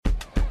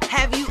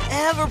Have you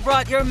ever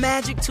brought your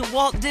magic to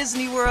Walt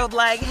Disney World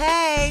like,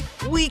 hey,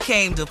 we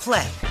came to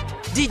play?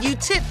 Did you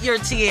tip your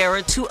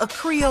tiara to a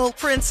Creole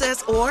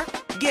princess or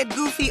get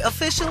goofy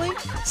officially?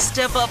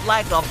 Step up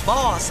like a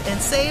boss and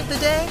save the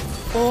day?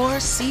 Or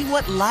see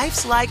what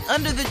life's like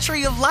under the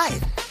tree of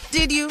life?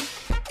 Did you?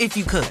 If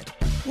you could.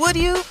 Would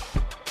you?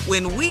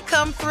 When we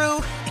come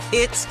through,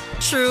 it's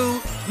true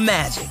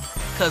magic.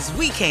 'Cause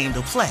we came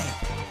to play.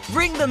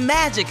 Bring the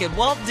magic at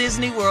Walt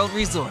Disney World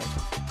Resort.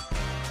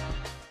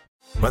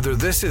 Whether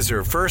this is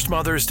her first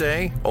Mother's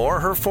Day or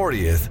her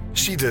 40th,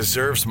 she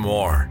deserves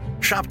more.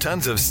 Shop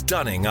tons of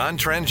stunning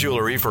on-trend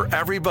jewelry for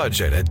every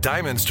budget at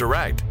Diamonds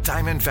Direct.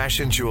 Diamond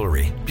fashion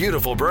jewelry,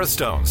 beautiful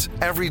birthstones,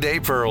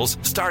 everyday pearls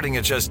starting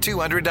at just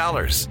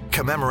 $200.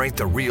 Commemorate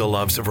the real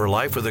loves of her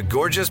life with a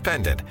gorgeous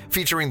pendant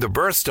featuring the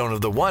birthstone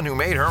of the one who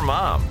made her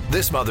mom.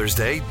 This Mother's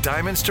Day,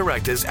 Diamonds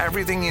Direct is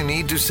everything you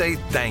need to say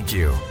thank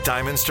you.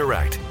 Diamonds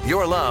Direct,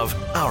 your love,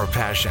 our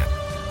passion.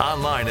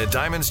 Online at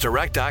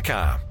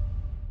diamondsdirect.com.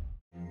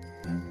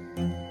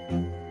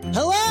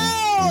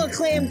 Hello,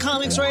 acclaimed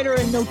comics writer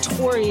and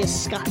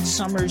notorious Scott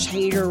Summers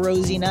hater,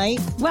 Rosie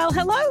Knight. Well,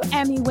 hello,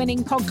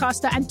 Emmy-winning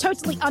podcaster and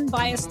totally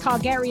unbiased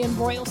Targaryen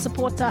royal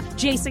supporter,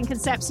 Jason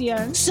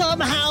Concepcion.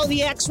 Somehow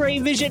the X-Ray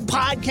Vision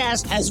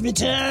podcast has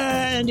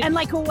returned. And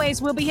like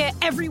always, we'll be here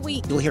every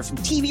week. You'll hear from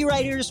TV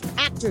writers,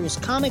 actors,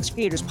 comics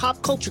creators,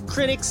 pop culture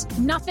critics.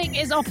 Nothing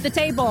is off the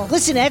table.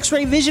 Listen to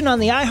X-Ray Vision on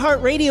the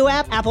iHeartRadio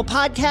app, Apple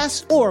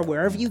Podcasts, or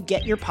wherever you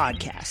get your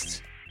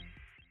podcasts.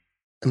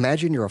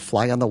 Imagine you're a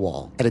fly on the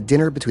wall at a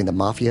dinner between the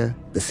Mafia,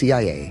 the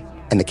CIA,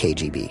 and the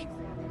KGB.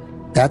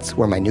 That's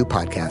where my new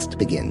podcast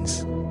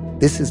begins.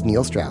 This is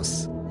Neil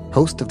Strauss,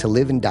 host of To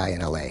Live and Die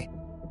in LA,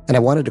 and I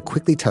wanted to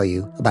quickly tell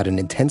you about an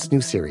intense new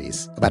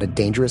series about a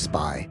dangerous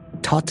spy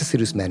taught to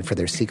seduce men for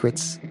their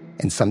secrets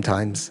and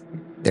sometimes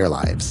their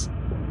lives.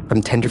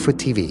 From Tenderfoot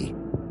TV,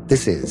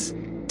 this is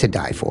To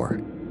Die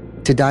For.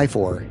 To Die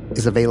For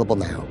is available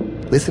now.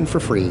 Listen for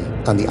free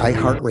on the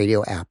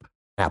iHeartRadio app,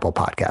 Apple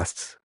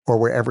Podcasts, or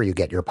wherever you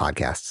get your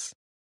podcasts.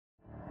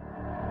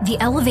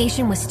 The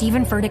Elevation with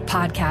Stephen Furtick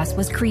podcast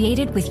was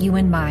created with you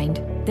in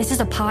mind. This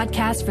is a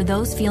podcast for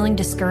those feeling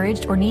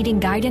discouraged or needing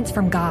guidance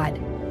from God.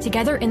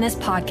 Together in this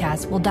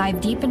podcast, we'll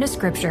dive deep into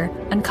Scripture,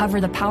 uncover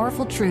the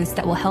powerful truths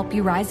that will help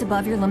you rise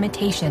above your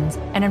limitations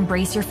and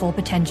embrace your full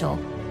potential.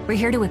 We're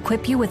here to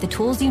equip you with the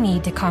tools you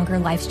need to conquer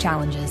life's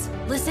challenges.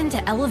 Listen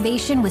to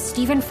Elevation with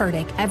Stephen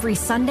Furtick every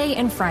Sunday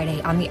and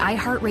Friday on the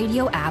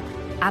iHeartRadio app,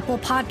 Apple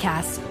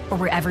Podcasts, or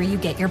wherever you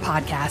get your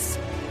podcasts.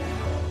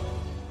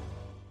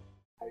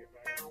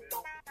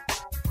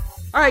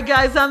 All right,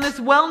 guys, on this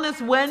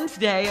Wellness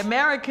Wednesday,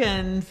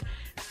 Americans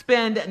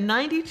spend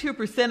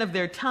 92% of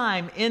their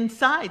time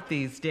inside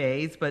these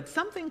days, but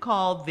something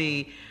called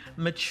the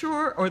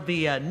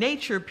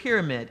nature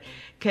pyramid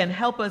can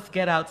help us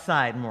get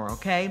outside more,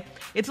 okay?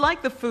 It's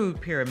like the food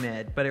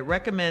pyramid, but it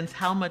recommends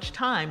how much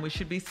time we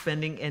should be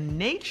spending in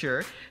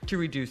nature to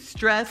reduce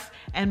stress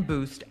and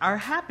boost our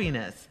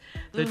happiness.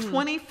 The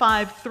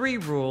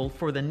 25-3 rule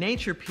for the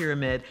nature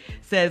pyramid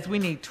says we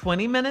need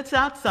 20 minutes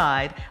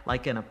outside,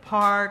 like in a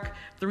park,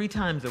 3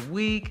 times a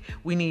week.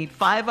 We need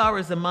 5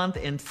 hours a month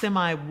in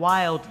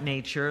semi-wild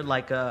nature,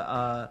 like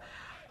a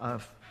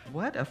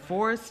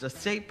forest, a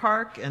state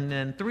park, and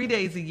then 3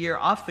 days a year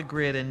off the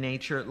grid in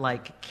nature,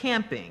 like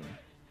camping.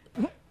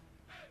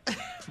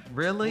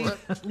 Really?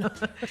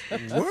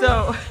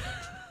 So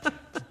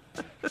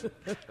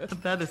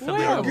that is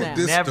something I will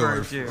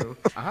never do.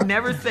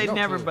 Never say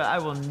never, but I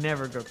will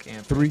never go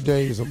camping. 3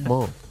 days a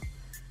month.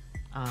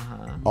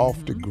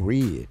 Off the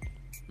grid.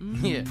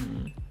 Yeah.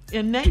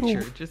 In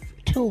nature,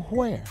 to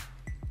where?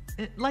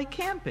 Like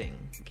camping.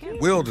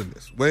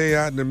 Wilderness, way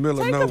out in the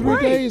middle of nowhere.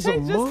 3 days a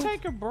month. Just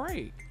take a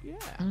break. Yeah.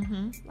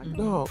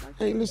 No,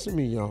 hey, listen to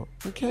me, y'all.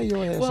 Carry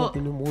your ass up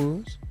in them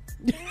woods.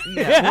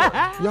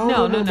 Yeah.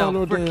 Y'all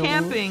no.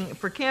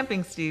 For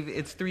camping, Steve,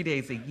 it's 3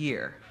 days a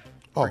year.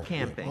 For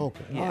camping. Yeah,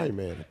 okay. Yeah. I ain't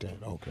mad at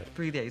that. Okay.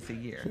 3 days a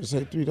year.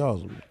 Say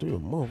 $3 a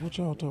month. What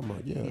y'all talking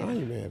about? Yeah, I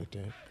ain't mad at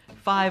that.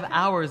 5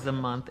 hours a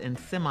month in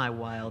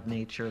semi-wild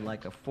nature,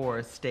 like a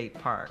forest state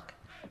park.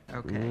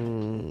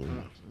 Okay.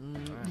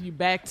 You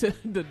back to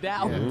the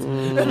doubt.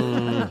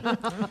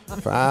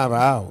 5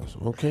 hours.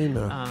 Okay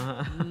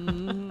now.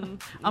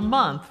 A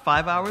month,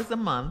 5 hours a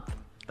month.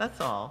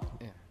 That's all.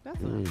 Yeah, that's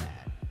not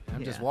bad.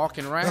 I'm just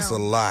walking around. That's a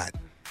lot.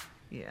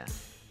 Yeah.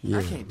 Yeah.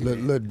 I can't do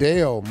that.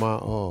 Liddell, my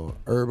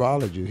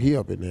herbologist, he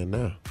up in there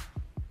now.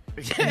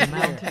 In the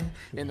mountain.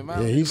 In the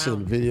mountain. Yeah, he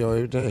send video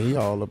every time. He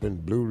all up in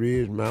Blue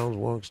Ridge Mountains.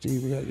 Walk,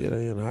 Steve, we got to get out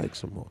here and hike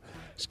some more.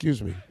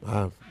 Excuse me,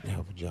 I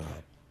have a job.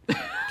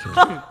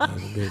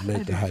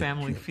 Make the hike.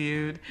 Family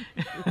Feud.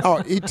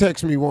 He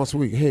texts me once a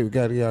week. Hey, we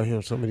got to get out here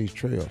on some of these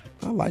trails.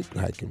 I like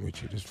hiking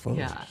with you. It's fun.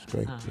 Yeah. It's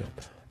great. Yeah.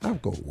 I'll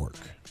go to work.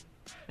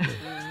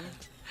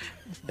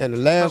 And the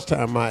last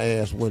time my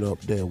ass went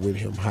up there with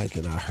him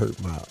hiking, I hurt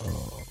my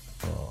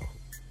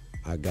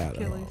I got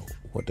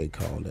what they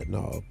call that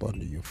up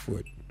under your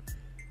foot,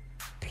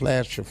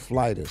 plantar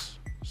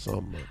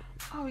something.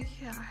 Oh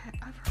yeah,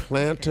 I've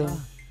heard Plantar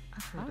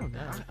I've heard of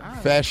that.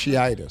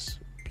 fasciitis.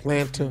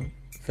 plantar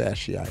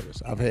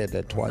fasciitis. I've had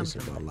that twice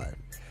in my life.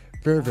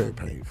 Very, very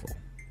painful.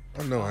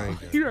 I know I ain't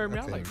got it. You heard me.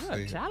 I I was like, can't what,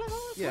 say it. challenge?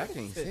 Yeah, I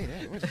can't say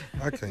that.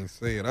 I can't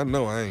say it. I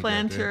know I ain't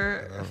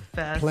Plantar got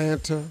that.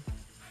 Plantar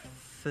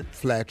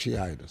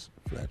fasciitis.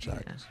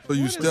 So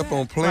you step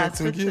on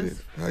plants and get it?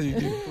 How you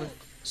get it?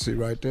 See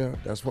right there?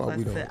 That's why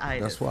we don't.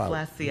 That's why.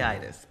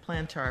 Fasciitis.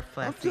 Plantar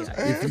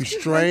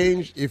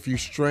fasciitis. If you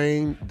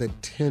strain the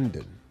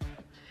tendon,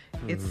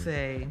 it's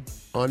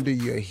under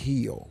your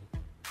heel.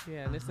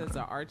 Yeah, and this is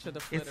an arch of the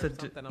foot or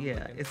something.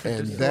 It's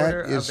a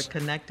disorder of the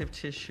connective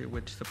tissue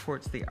which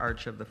supports the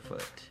arch of the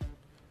foot.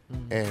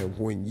 And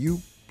when you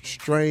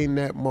strain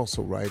that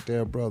muscle right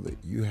there, brother,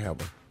 you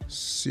have a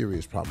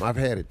serious problem. I've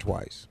had it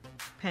twice.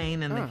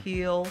 Pain in the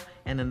heel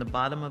and in the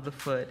bottom of the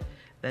foot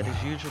that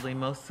is usually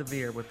most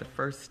severe with the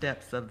first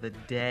steps of the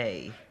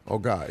day. Oh,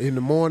 God. In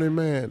the morning,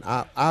 man,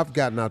 I've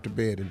gotten out of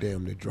bed and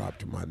damn near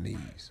dropped to my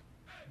knees.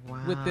 Wow.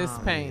 With this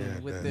pain.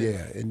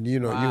 And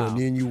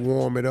then you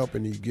warm it up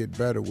and you get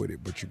better with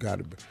it, but you got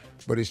to,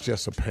 but it's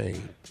just a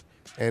pain.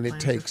 And it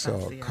takes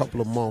a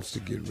couple of months to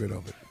get rid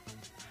of it.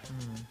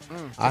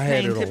 I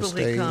had it on stage. Pain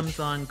typically comes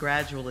on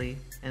gradually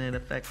and it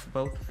affects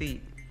both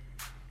feet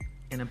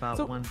in about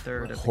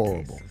 1/3 of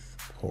the cases.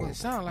 Well, it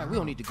sounds like we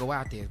don't need to go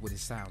out there what it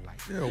sounds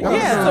like.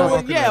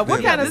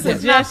 What kind of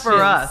suggestions? Not for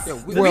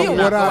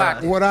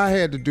us. What I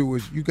had to do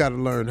is you got to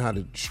learn how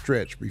to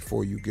stretch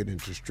before you get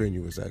into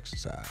strenuous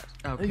exercise.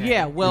 Okay.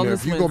 Yeah,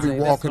 if you're going to be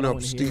walking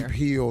up steep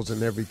hills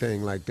and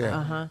everything like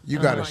that, you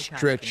got to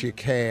stretch your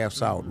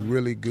calves out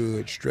really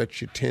good,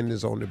 stretch your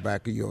tendons on the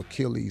back of your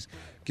Achilles,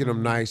 get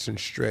them nice and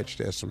stretched.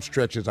 There's some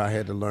stretches I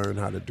had to learn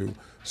how to do.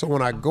 So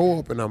when I go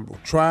up and I'm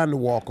trying to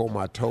walk on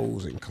my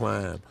toes and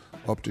climb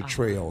up the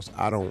trails,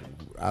 I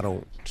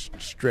don't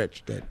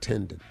stretch that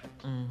tendon.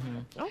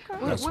 Okay.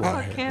 That's why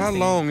I had. How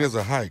long is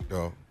a hike,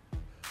 though?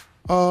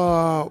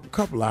 A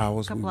couple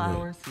hours. Couple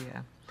hours,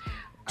 yeah.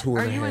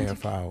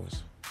 2.5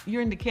 hours.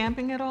 You're into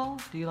camping at all?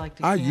 Do you like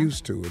to I camp?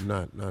 used to,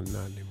 not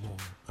anymore.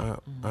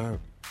 I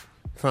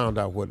found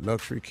out what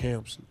luxury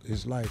camps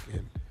is like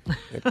and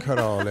cut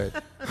all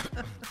that.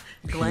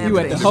 You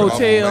at the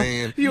hotel?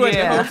 You at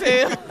the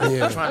hotel?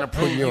 Yeah, trying to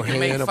put your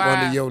hand up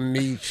under your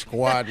knee,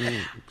 squatting,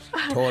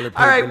 toilet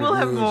paper. All right, we'll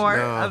have more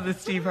of the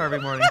Steve Harvey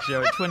Morning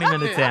Show at 20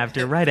 minutes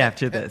after, right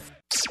after this.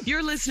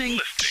 You're listening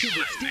to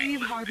the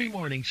Steve Harvey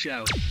Morning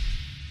Show.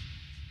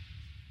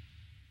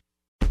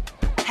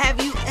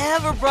 Have you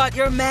ever brought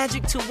your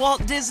magic to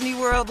Walt Disney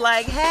World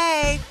like,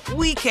 hey,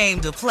 we came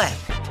to play?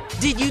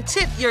 Did you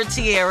tip your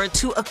tiara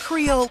to a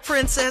Creole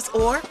princess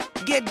or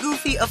get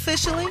goofy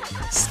officially?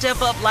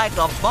 Step up like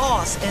a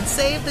boss and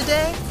save the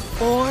day?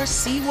 Or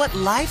see what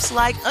life's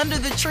like under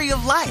the tree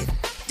of life?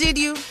 Did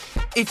you?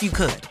 If you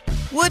could.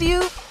 Would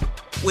you?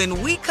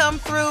 When we come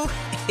through,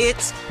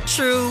 it's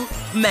true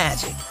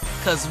magic.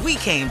 'Cause we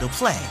came to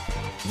play.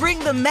 Bring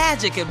the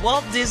magic at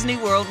Walt Disney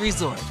World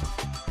Resort.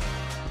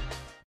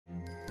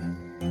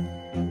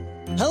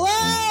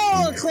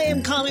 Hello,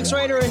 acclaimed comics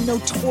writer and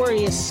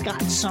notorious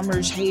Scott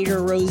Summers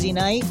hater, Rosie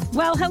Knight.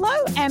 Well, hello,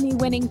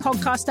 Emmy-winning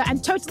podcaster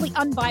and totally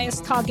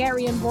unbiased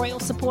Targaryen royal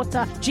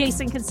supporter,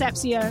 Jason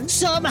Concepcion.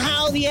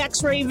 Somehow the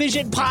X-Ray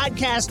Vision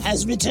podcast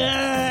has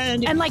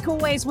returned. And like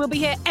always, we'll be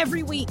here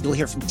every week. You'll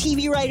hear from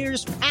TV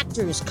writers,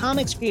 actors,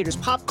 comics creators,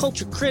 pop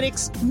culture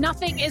critics.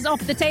 Nothing is off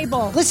the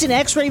table. Listen to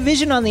X-Ray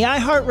Vision on the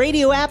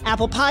iHeartRadio app,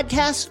 Apple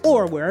Podcasts,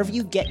 or wherever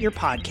you get your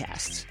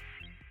podcasts.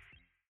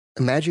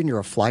 Imagine you're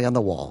a fly on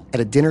the wall at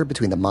a dinner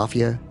between the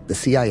Mafia, the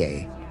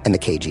CIA, and the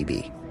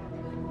KGB.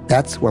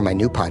 That's where my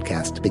new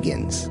podcast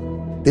begins.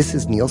 This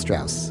is Neil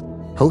Strauss,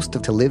 host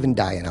of To Live and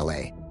Die in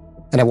LA,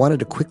 and I wanted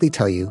to quickly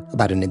tell you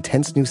about an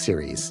intense new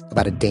series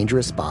about a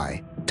dangerous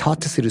spy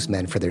taught to seduce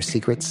men for their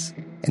secrets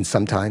and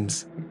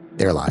sometimes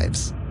their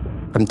lives.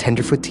 From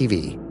Tenderfoot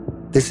TV,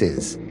 this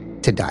is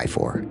To Die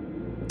For.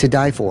 To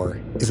Die For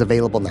is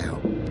available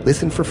now.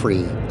 Listen for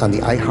free on the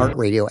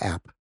iHeartRadio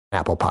app,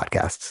 Apple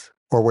Podcasts,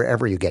 or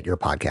wherever you get your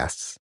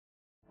podcasts.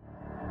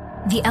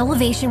 The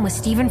Elevation with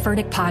Stephen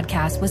Furtick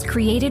podcast was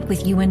created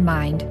with you in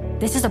mind.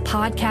 This is a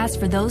podcast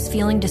for those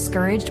feeling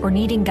discouraged or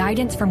needing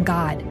guidance from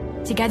God.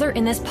 Together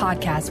in this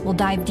podcast, we'll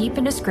dive deep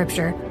into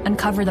Scripture,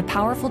 uncover the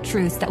powerful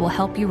truths that will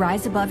help you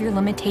rise above your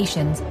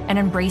limitations and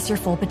embrace your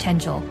full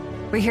potential.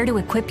 We're here to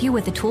equip you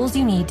with the tools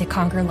you need to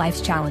conquer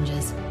life's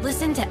challenges.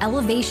 Listen to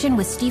Elevation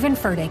with Stephen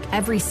Furtick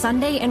every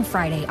Sunday and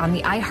Friday on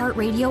the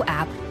iHeartRadio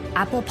app,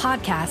 Apple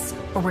Podcasts,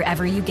 or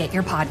wherever you get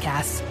your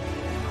podcasts.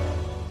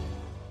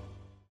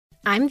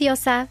 I'm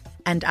Diosa.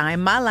 And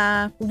I'm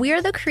Mala.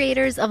 We're the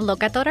creators of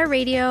Locatora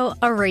Radio,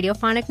 a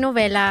radiophonic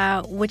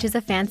novela, which is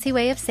a fancy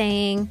way of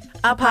saying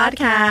a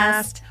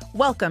podcast.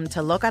 Welcome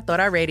to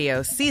Locatora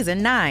Radio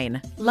Season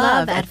 9.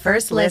 Love at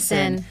First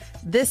Listen.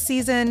 This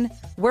season,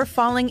 we're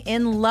falling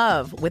in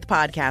love with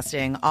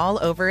podcasting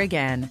all over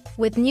again.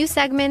 With new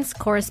segments,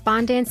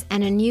 correspondence,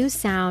 and a new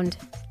sound.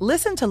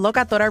 Listen to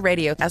Locatora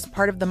Radio as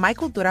part of the My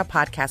Cultura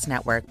Podcast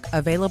Network.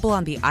 Available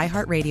on the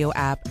iHeartRadio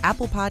app,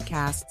 Apple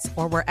Podcasts,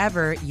 or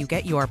wherever you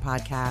get your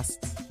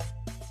podcasts.